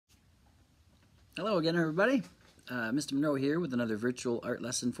Hello again, everybody. Mr. Monroe here with another virtual art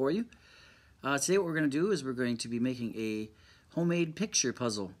lesson for you. Today what we're going to do is we're going to be making a homemade picture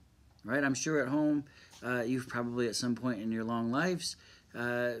puzzle. Right? I'm sure at home you've probably at some point in your long lives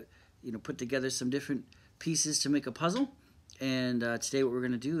put together some different pieces to make a puzzle. And today what we're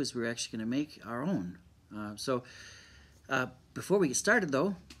going to do is we're actually going to make our own. Before we get started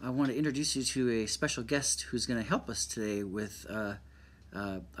though, I want to introduce you to a special guest who's going to help us today with our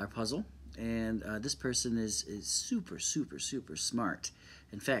puzzle. And this person is super smart.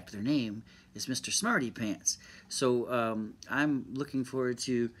 In fact, their name is Mr. Smarty Pants. So I'm looking forward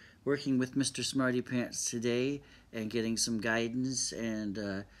to working with Mr. Smarty Pants today and getting some guidance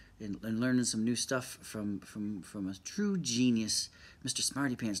and learning some new stuff from a true genius. Mr.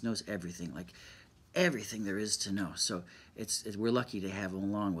 Smarty Pants knows everything, like everything there is to know. So we're lucky to have him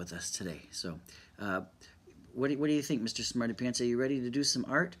along with us today. So what do you think, Mr. Smarty Pants? Are you ready to do some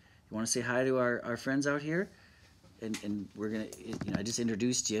art? You want to say hi to our friends out here? And we're going to, I just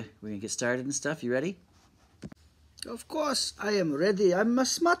introduced you. We're going to get started and stuff. You ready? Of course, I am ready. I'm a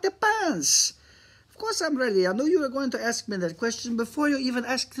smarty pants. Of course, I'm ready. I knew you were going to ask me that question before you even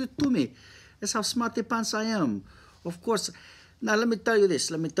asked it to me. That's how smarty pants I am. Of course. Now, let me tell you this.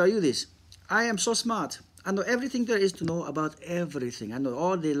 I am so smart. I know everything there is to know about everything. I know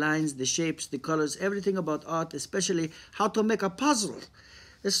all the lines, the shapes, the colors, everything about art, especially how to make a puzzle.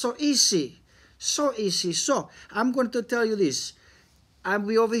 It's so easy. So easy. So, I'm going to tell you this. I'll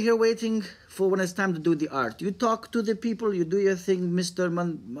be over here waiting for when it's time to do the art. You talk to the people, you do your thing, Mr.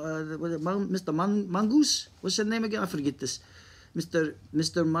 Mongoose? What's your name again? I forget this. Mr.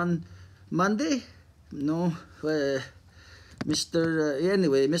 Monday? No.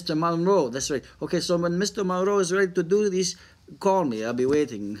 Anyway, Mr. Monroe. That's right. Okay, so when Mr. Monroe is ready to do this, call me. I'll be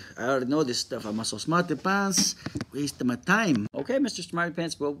waiting. I already know this stuff. I'm so smarty pants. Wasting my time. Okay, Mr. Smarty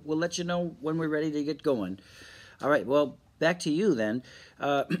Pants. We'll let you know when we're ready to get going. All right. Well, back to you then.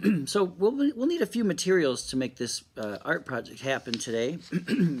 So we'll need a few materials to make this art project happen today.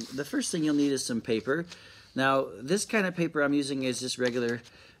 The first thing you'll need is some paper. Now, this kind of paper I'm using is just regular,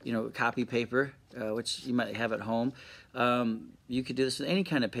 copy paper, which you might have at home. You could do this with any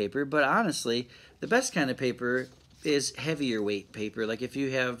kind of paper, but honestly, the best kind of paper is heavier weight paper. Like if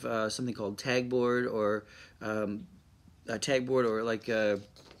you have something called tagboard or like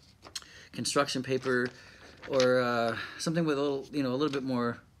construction paper or something with a little bit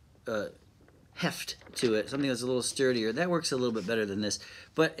more heft to it, something that's a little sturdier. That works a little bit better than this,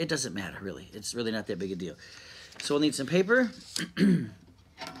 but it doesn't matter really. It's really not that big a deal. So we'll need some paper.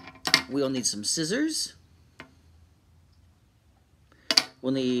 We'll need some scissors.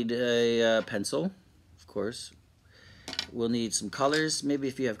 We'll need a pencil, of course. We'll need some colors, maybe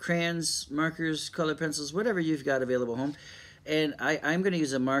if you have crayons, markers, color pencils, whatever you've got available at home. And I'm going to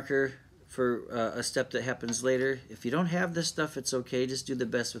use a marker for a step that happens later. If you don't have this stuff, it's okay. Just do the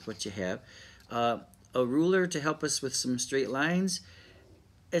best with what you have. A ruler to help us with some straight lines.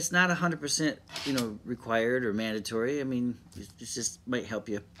 It's not 100% required or mandatory. I mean, it just might help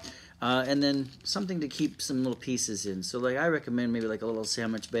you. And then something to keep some little pieces in. So like I recommend maybe like a little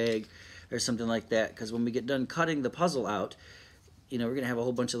sandwich bag or something like that, because when we get done cutting the puzzle out, we're going to have a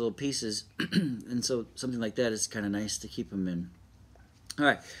whole bunch of little pieces, and so something like that is kind of nice to keep them in. All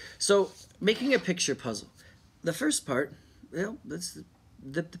right, so making a picture puzzle. The first part, that's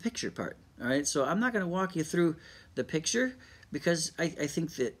the picture part. All right, so I'm not going to walk you through the picture because I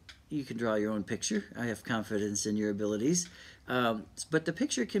think that you can draw your own picture. I have confidence in your abilities, but the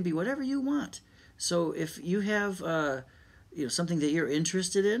picture can be whatever you want. So if you have something that you're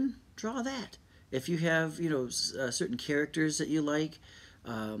interested in, draw that. If you have certain characters that you like,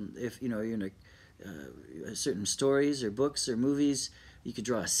 if you're in certain stories or books or movies, you could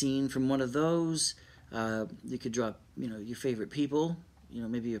draw a scene from one of those. You could draw your favorite people,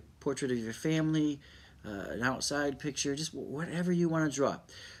 maybe a portrait of your family, an outside picture, just whatever you want to draw.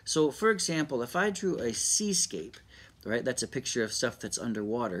 So for example, if I drew a seascape, right, that's a picture of stuff that's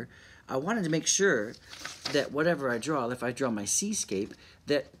underwater, I wanted to make sure that whatever I draw, if I draw my seascape,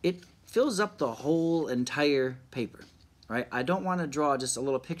 that it fills up the whole entire paper, right? I don't want to draw just a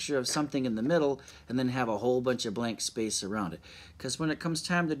little picture of something in the middle and then have a whole bunch of blank space around it. Because when it comes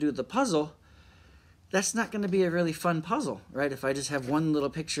time to do the puzzle, that's not going to be a really fun puzzle, right? If I just have one little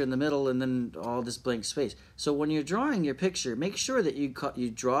picture in the middle and then all this blank space. So when you're drawing your picture, make sure that you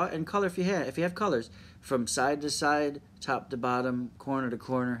draw and color if you have colors, from side to side, top to bottom, corner to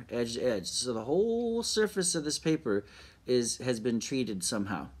corner, edge to edge. So the whole surface of this paper has been treated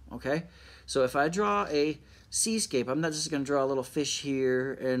somehow, okay? So if I draw a seascape, I'm not just going to draw a little fish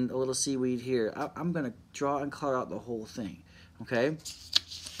here and a little seaweed here. I'm going to draw and color out the whole thing, okay?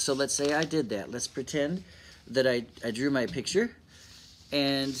 So let's say I did that. Let's pretend that I drew my picture,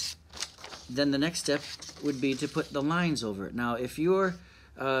 and then the next step would be to put the lines over it. Now, if you're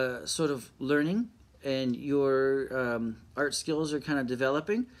sort of learning and your art skills are kind of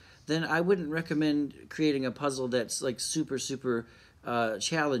developing, then I wouldn't recommend creating a puzzle that's like super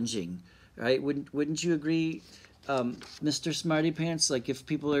challenging, right? Wouldn't you agree, Mr. Smarty Pants? Like if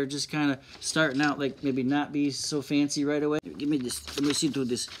people are just kind of starting out, like maybe not be so fancy right away. Give me this. Let me see through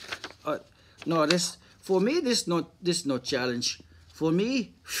this. No, this for me. This no challenge. For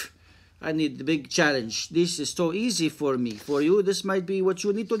me, I need the big challenge. This is so easy for me. For you, this might be what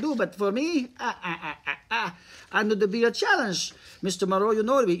you need to do, but for me, I need to be a challenge. Mr. Monroe, you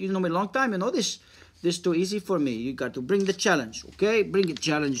know me a long time. You know this. This is too easy for me. You got to bring the challenge, okay? Bring it,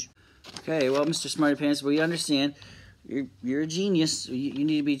 challenge. Okay, well, Mr. Smarty Pants, we understand. You're a genius. You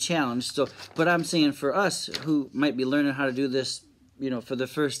need to be challenged. So, but I'm saying for us who might be learning how to do this, for the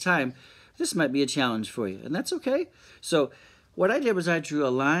first time, this might be a challenge for you, and that's okay. So, what I did was I drew a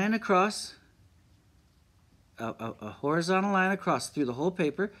line across, a horizontal line across through the whole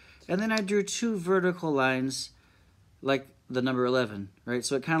paper, and then I drew 2 vertical lines, like the number 11, right?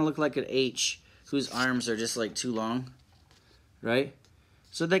 So it kind of looked like an H, whose arms are just like too long, right?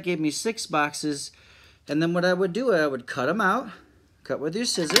 So that gave me 6 boxes, and then what I would do, I would cut them out, cut with your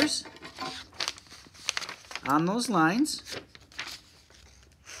scissors on those lines.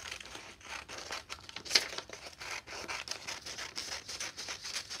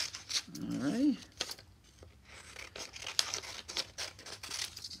 Alright.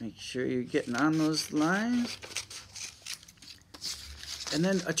 Make sure you're getting on those lines. And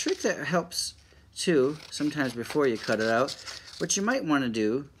then a trick that helps too, sometimes before you cut it out, what you might want to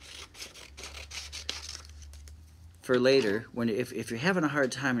do for later, if you're having a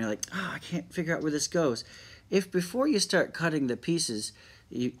hard time and you're like, I can't figure out where this goes. If before you start cutting the pieces,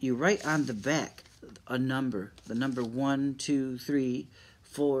 you write on the back a number, the number 1, 2, 3,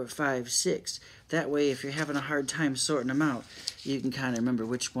 4, 5, 6. That way, if you're having a hard time sorting them out, you can kind of remember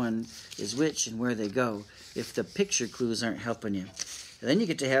which one is which and where they go, if the picture clues aren't helping you. And then you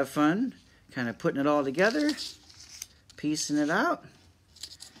get to have fun, kind of putting it all together, piecing it out,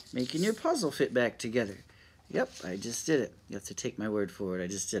 making your puzzle fit back together. Yep, I just did it. You have to take my word for it. I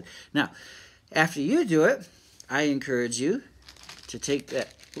just did. Now, after you do it, I encourage you to take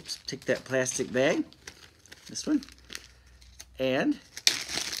that plastic bag, this one, and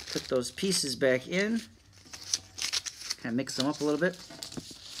put those pieces back in. Kind of mix them up a little bit.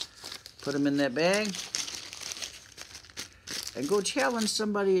 Put them in that bag. And go challenge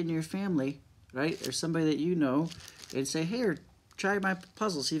somebody in your family, right? Or somebody that you know, and say, here, try my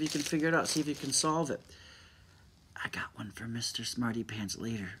puzzle. See if you can figure it out. See if you can solve it. I got one for Mr. Smarty Pants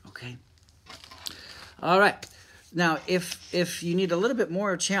later, okay? All right. Now, if you need a little bit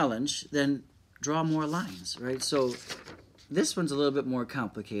more challenge, then draw more lines, right? So this one's a little bit more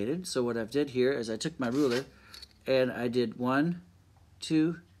complicated. So what I've did here is I took my ruler and I did 1,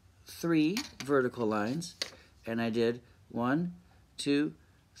 2, 3 vertical lines, and I did 1, 2,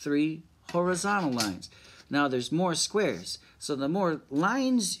 3 horizontal lines. Now there's more squares. So the more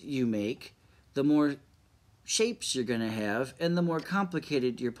lines you make, the more shapes you're going to have, and the more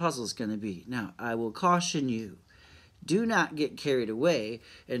complicated your puzzle's going to be. Now, I will caution you, do not get carried away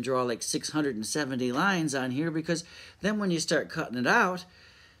and draw like 670 lines on here, because then when you start cutting it out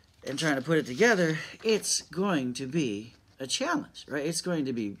and trying to put it together, it's going to be a challenge, right? It's going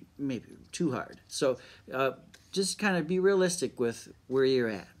to be maybe too hard. So just kind of be realistic with where you're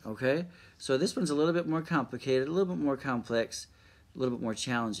at, okay? So this one's a little bit more complicated, a little bit more complex, a little bit more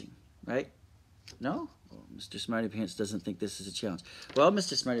challenging, right? No? Well, Mr. Smarty Pants doesn't think this is a challenge. Well,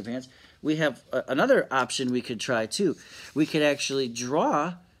 Mr. Smarty Pants, we have another option we could try too. We could actually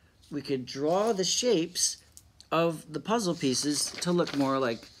draw the shapes of the puzzle pieces to look more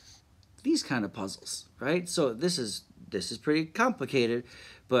like these kind of puzzles, right? So this is pretty complicated,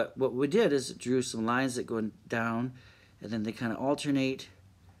 but what we did is drew some lines that go down, and then they kind of alternate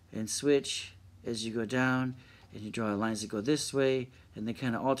and switch as you go down, and you draw lines that go this way, and they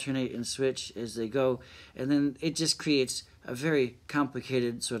kind of alternate and switch as they go, and then it just creates a very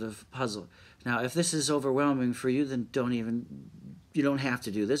complicated sort of puzzle. Now, if this is overwhelming for you, then you don't have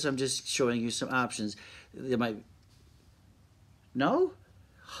to do this. I'm just showing you some options. There might... No?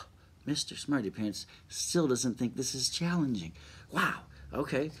 Mr. Smarty Pants still doesn't think this is challenging. Wow.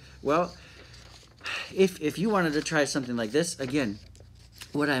 Okay. Well, if you wanted to try something like this, again,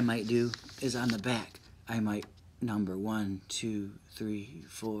 what I might do is on the back, I might number 1, 2, 3,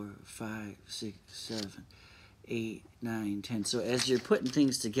 4, 5, 6, 7, 8, 9, 10. So as you're putting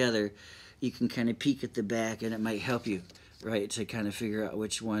things together, you can kind of peek at the back, and it might help you. right, to kind of figure out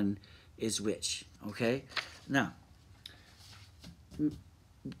which one is which, okay? Now,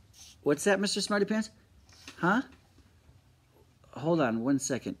 what's that, Mr. Smarty Pants? Huh? Hold on 1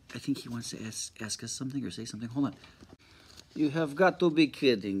 second. I think he wants to ask us something or say something. Hold on. You have got to be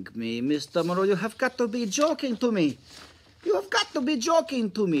kidding me, Mr. Monroe. You have got to be joking to me. You have got to be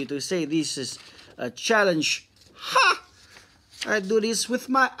joking to me to say this is a challenge. Ha! I do this with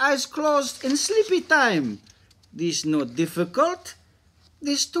my eyes closed in sleepy time. This not difficult.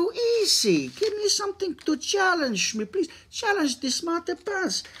 This too easy. Give me something to challenge me, please. Challenge the Smarty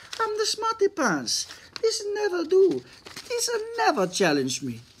Pants. I'm the Smarty Pants. This never do. This will never challenge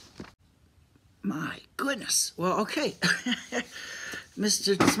me. My goodness. Well, okay.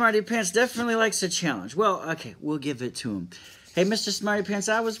 Mr. Smarty Pants definitely likes a challenge. Well, okay, we'll give it to him. Hey, Mr. Smarty Pants,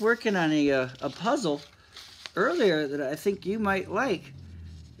 I was working on a puzzle earlier that I think you might like.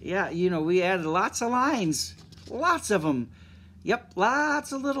 Yeah, you know, we added lots of lines. Lots of them. Yep,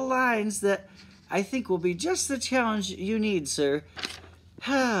 lots of little lines that I think will be just the challenge you need, sir.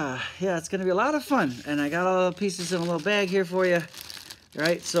 Yeah, it's going to be a lot of fun. And I got all the pieces in a little bag here for you. All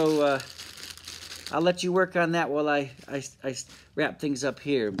right, so I'll let you work on that while I wrap things up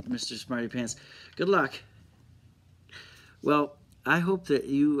here, Mr. Smarty Pants. Good luck. Well, I hope that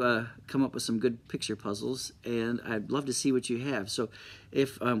you come up with some good picture puzzles, and I'd love to see what you have. So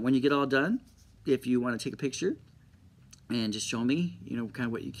if when you get all done, if you want to take a picture and just show me, you know, kind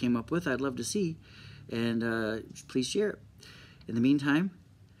of what you came up with, I'd love to see. And please share it. In the meantime,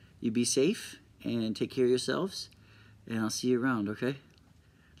 you be safe and take care of yourselves, and I'll see you around, okay?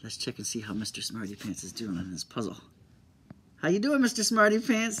 Let's check and see how Mr. Smarty Pants is doing on this puzzle. How you doing, Mr. Smarty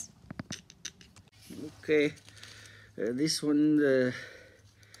Pants? Okay, this one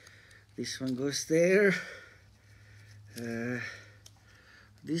goes there.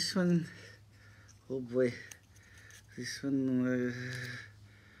 This one, oh boy, this one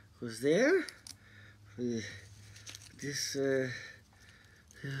goes there.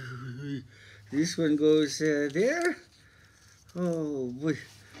 This one goes there. Oh boy.